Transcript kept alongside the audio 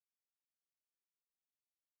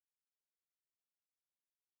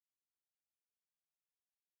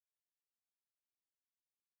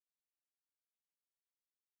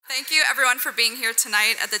Thank you everyone for being here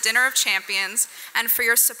tonight at the Dinner of Champions and for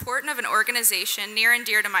your support of an organization near and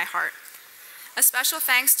dear to my heart. A special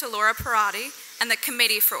thanks to Laura Perotti and the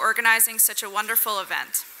committee for organizing such a wonderful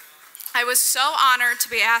event. I was so honored to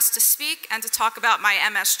be asked to speak and to talk about my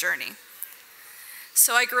MS journey.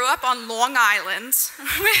 So I grew up on Long Island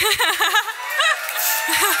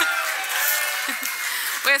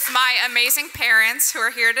with my amazing parents who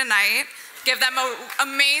are here tonight. Give them an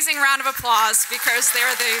amazing round of applause because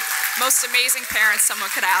they're the most amazing parents someone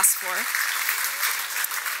could ask for.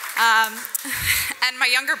 And my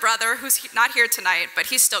younger brother, who's not here tonight, but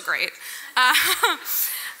he's still great.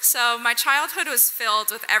 So my childhood was filled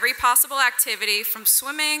with every possible activity from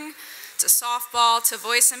swimming to softball to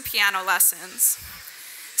voice and piano lessons.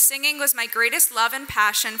 Singing was my greatest love and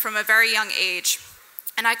passion from a very young age.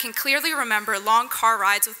 And I can clearly remember long car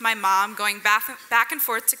rides with my mom going back and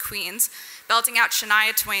forth to Queens, belting out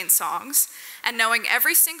Shania Twain songs, and knowing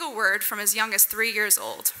every single word from as young as 3 years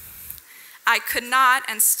old. I could not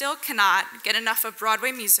and still cannot get enough of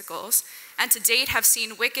Broadway musicals, and to date have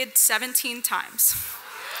seen Wicked 17 times.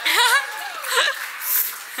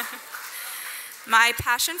 My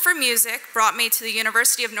passion for music brought me to the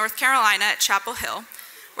University of North Carolina at Chapel Hill,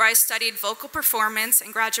 where I studied vocal performance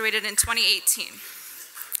and graduated in 2018.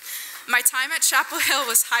 My time at Chapel Hill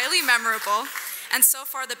was highly memorable and so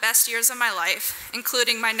far the best years of my life,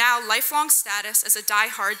 including my now lifelong status as a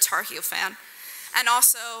die-hard Tar Heel fan, and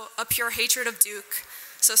also a pure hatred of Duke.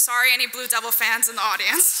 So sorry any Blue Devil fans in the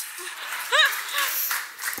audience.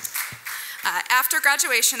 After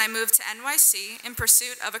graduation, I moved to NYC in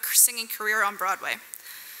pursuit of a singing career on Broadway.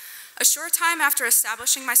 A short time after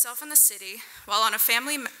establishing myself in the city, while on a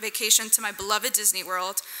family vacation to my beloved Disney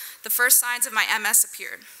World, the first signs of my MS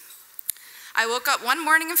appeared. I woke up one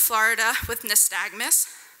morning in Florida with nystagmus,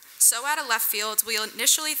 so out of left field we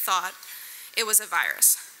initially thought it was a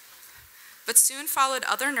virus, but soon followed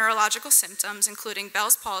other neurological symptoms, including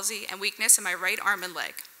Bell's palsy and weakness in my right arm and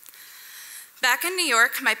leg. Back in New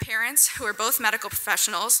York, my parents, who are both medical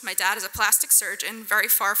professionals, my dad is a plastic surgeon, very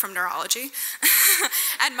far from neurology,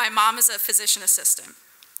 and my mom is a physician assistant.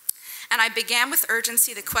 And I began with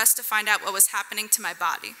urgency the quest to find out what was happening to my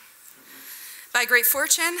body. By great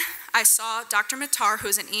fortune, I saw Dr. Mittar,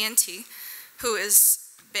 who's an ENT, who has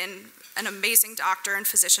been an amazing doctor and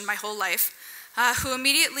physician my whole life, who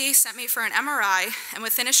immediately sent me for an MRI, and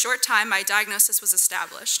within a short time, my diagnosis was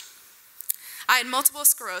established. I had multiple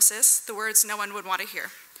sclerosis, the words no one would want to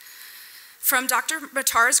hear. From Dr.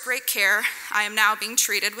 Mittar's great care, I am now being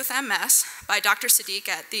treated with MS by Dr. Sadiq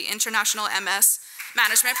at the International MS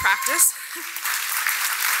Management Practice.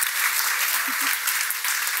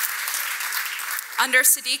 Under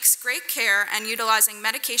Sadiq's great care and utilizing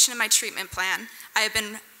medication in my treatment plan, I have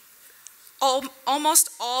been almost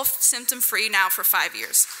all symptom-free now for 5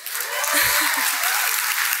 years.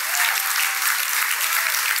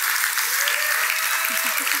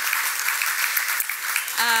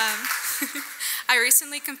 I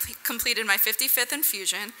recently completed my 55th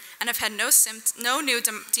infusion and have had no new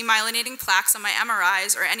demyelinating plaques on my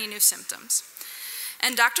MRIs or any new symptoms.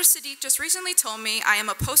 And Dr. Sadiq just recently told me I am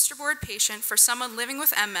a poster board patient for someone living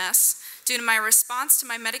with MS due to my response to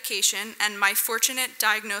my medication and my fortunate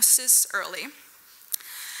diagnosis early.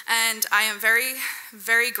 And I am very,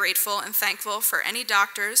 very grateful and thankful for any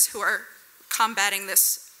doctors who are combating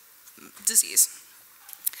this disease.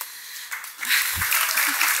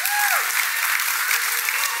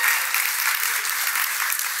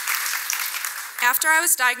 After I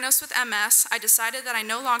was diagnosed with MS, I decided that I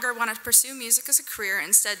no longer want to pursue music as a career,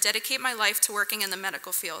 instead dedicate my life to working in the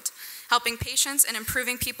medical field, helping patients and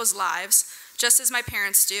improving people's lives, just as my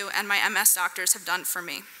parents do and my MS doctors have done for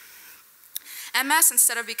me. MS,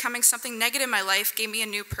 instead of becoming something negative in my life, gave me a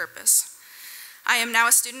new purpose. I am now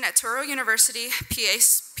a student at Touro University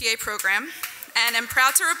PA program, and am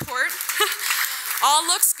proud to report all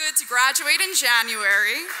looks good to graduate in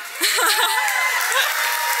January.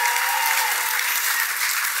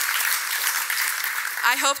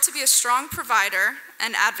 I hope to be a strong provider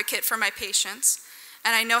and advocate for my patients,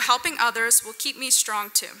 and I know helping others will keep me strong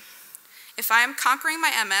too. If I am conquering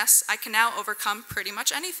my MS, I can now overcome pretty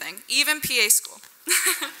much anything, even PA school.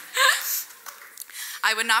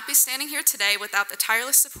 I would not be standing here today without the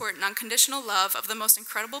tireless support and unconditional love of the most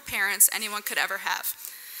incredible parents anyone could ever have.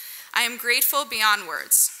 I am grateful beyond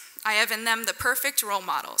words. I have in them the perfect role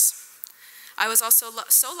models. I was also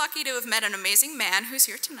so lucky to have met an amazing man who's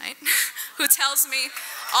here tonight, who tells me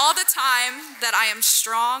all the time that I am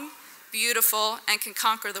strong, beautiful, and can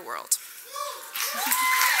conquer the world.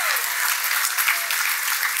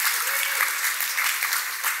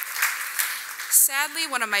 sadly,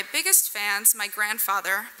 one of my biggest fans, my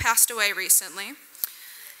grandfather, passed away recently.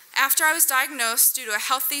 After I was diagnosed due to a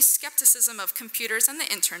healthy skepticism of computers and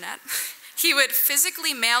the internet, he would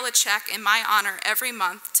physically mail a check in my honor every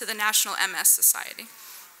month to the National MS Society.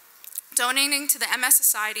 Donating to the MS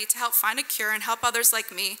Society to help find a cure and help others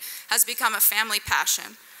like me has become a family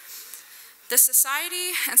passion. The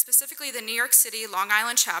Society, and specifically the New York City Long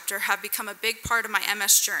Island chapter, have become a big part of my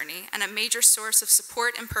MS journey and a major source of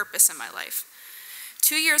support and purpose in my life.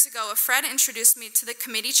 2 years ago, a friend introduced me to the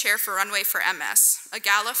committee chair for Runway for MS, a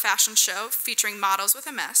gala fashion show featuring models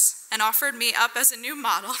with MS, and offered me up as a new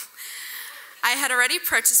model. I had already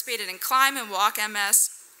participated in Climb and Walk MS,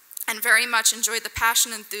 and very much enjoyed the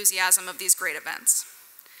passion and enthusiasm of these great events.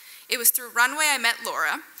 It was through Runway I met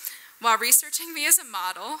Laura. While researching me as a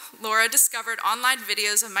model, Laura discovered online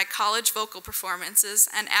videos of my college vocal performances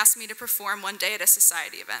and asked me to perform one day at a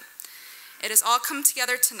society event. It has all come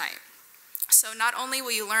together tonight. So not only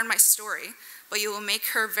will you learn my story, but you will make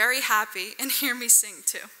her very happy and hear me sing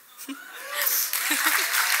too.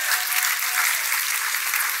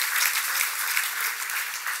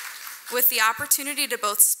 With the opportunity to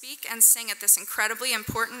both speak and sing at this incredibly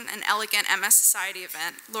important and elegant MS Society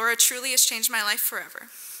event, Laura truly has changed my life forever.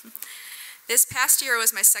 This past year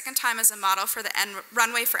was my second time as a model for the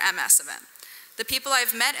Runway for MS event. The people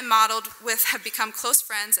I've met and modeled with have become close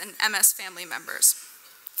friends and MS family members.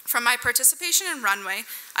 From my participation in Runway,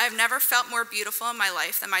 I have never felt more beautiful in my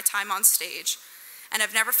life than my time on stage, and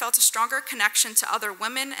have never felt a stronger connection to other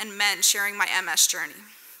women and men sharing my MS journey.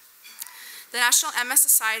 The National MS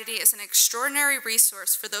Society is an extraordinary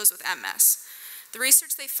resource for those with MS. The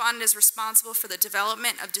research they fund is responsible for the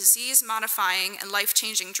development of disease-modifying and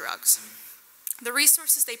life-changing drugs. The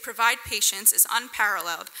resources they provide patients is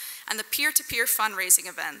unparalleled, and the peer-to-peer fundraising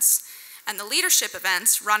events and the leadership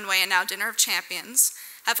events, Runway and now Dinner of Champions,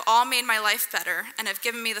 have all made my life better and have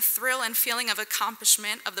given me the thrill and feeling of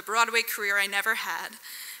accomplishment of the Broadway career I never had,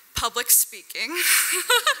 public speaking.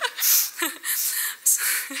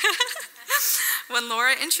 When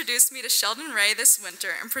Laura introduced me to Sheldon Ray this winter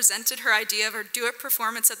and presented her idea of her duet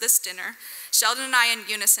performance at this dinner, Sheldon and I in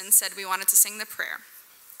unison said we wanted to sing the prayer.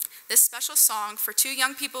 This special song for two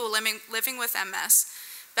young people living with MS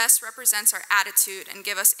best represents our attitude and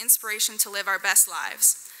give us inspiration to live our best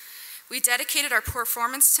lives. We dedicated our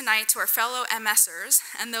performance tonight to our fellow MSers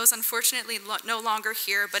and those unfortunately no longer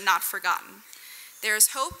here but not forgotten. There is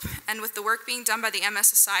hope, and with the work being done by the MS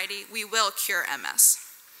Society, we will cure MS.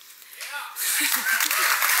 Yeah.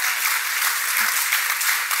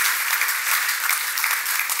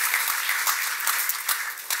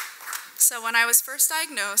 So when I was first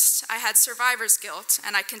diagnosed, I had survivor's guilt,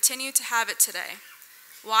 and I continue to have it today.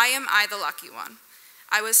 Why am I the lucky one?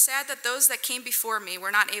 I was sad that those that came before me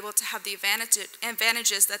were not able to have the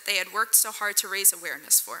advantages that they had worked so hard to raise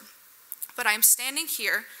awareness for. But I am standing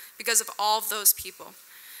here because of all of those people.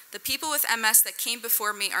 The people with MS that came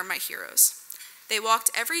before me are my heroes. They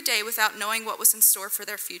walked every day without knowing what was in store for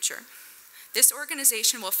their future. This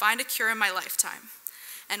organization will find a cure in my lifetime.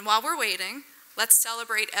 And while we're waiting, let's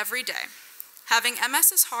celebrate every day. Having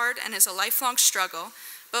MS is hard and is a lifelong struggle,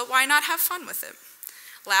 but why not have fun with it?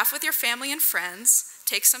 Laugh with your family and friends,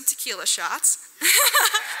 take some tequila shots,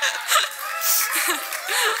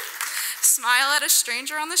 smile at a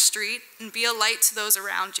stranger on the street, and be a light to those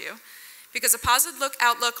around you. Because a positive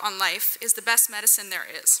outlook on life is the best medicine there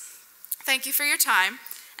is. Thank you for your time,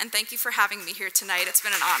 and thank you for having me here tonight. It's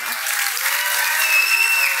been an honor.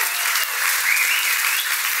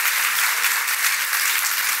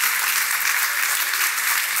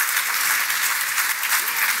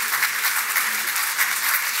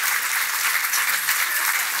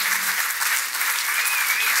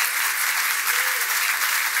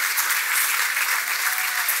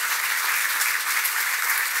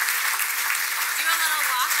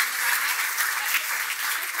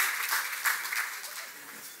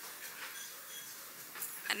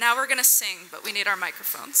 Now we're going to sing, but we need our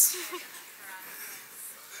microphones.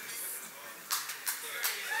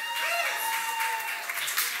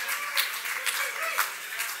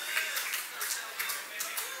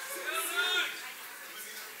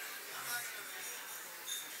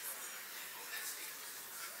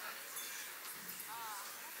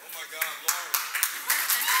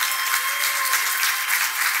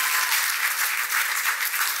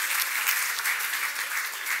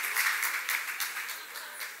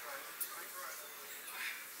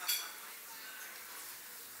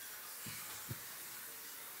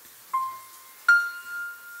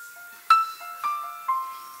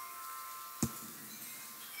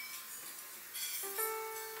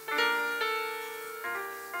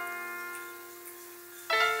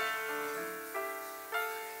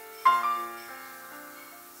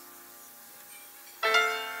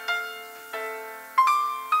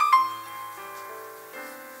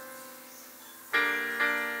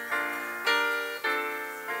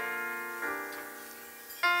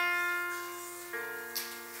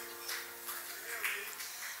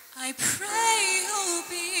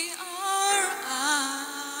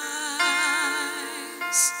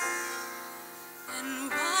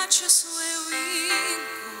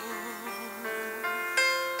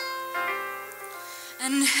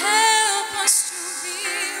 and help us to be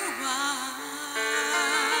wise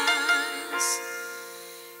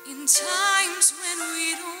in times when we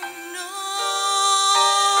don't know.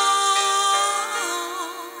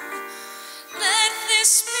 Let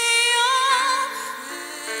this be our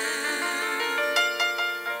prayer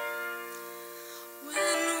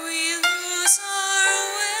when we lose our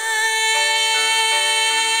way.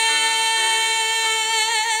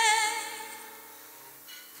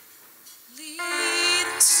 Lead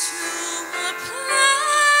us to a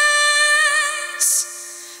place,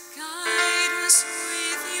 guide us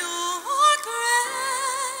with your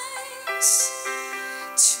grace,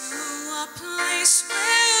 to a place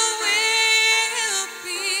where we'll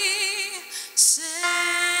be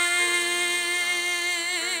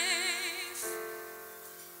safe.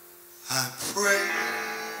 I pray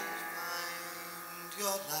find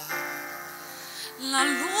your light, La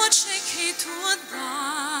luce che tu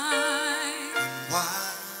dai and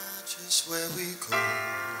watch us where we go.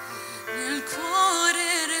 nel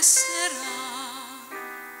cuore resterà.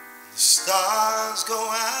 The stars go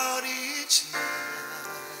out each night,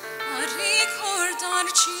 A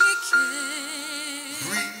ricordarci che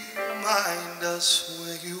remind us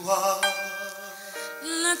where you are.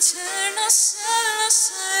 l'eterna stella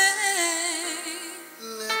sei.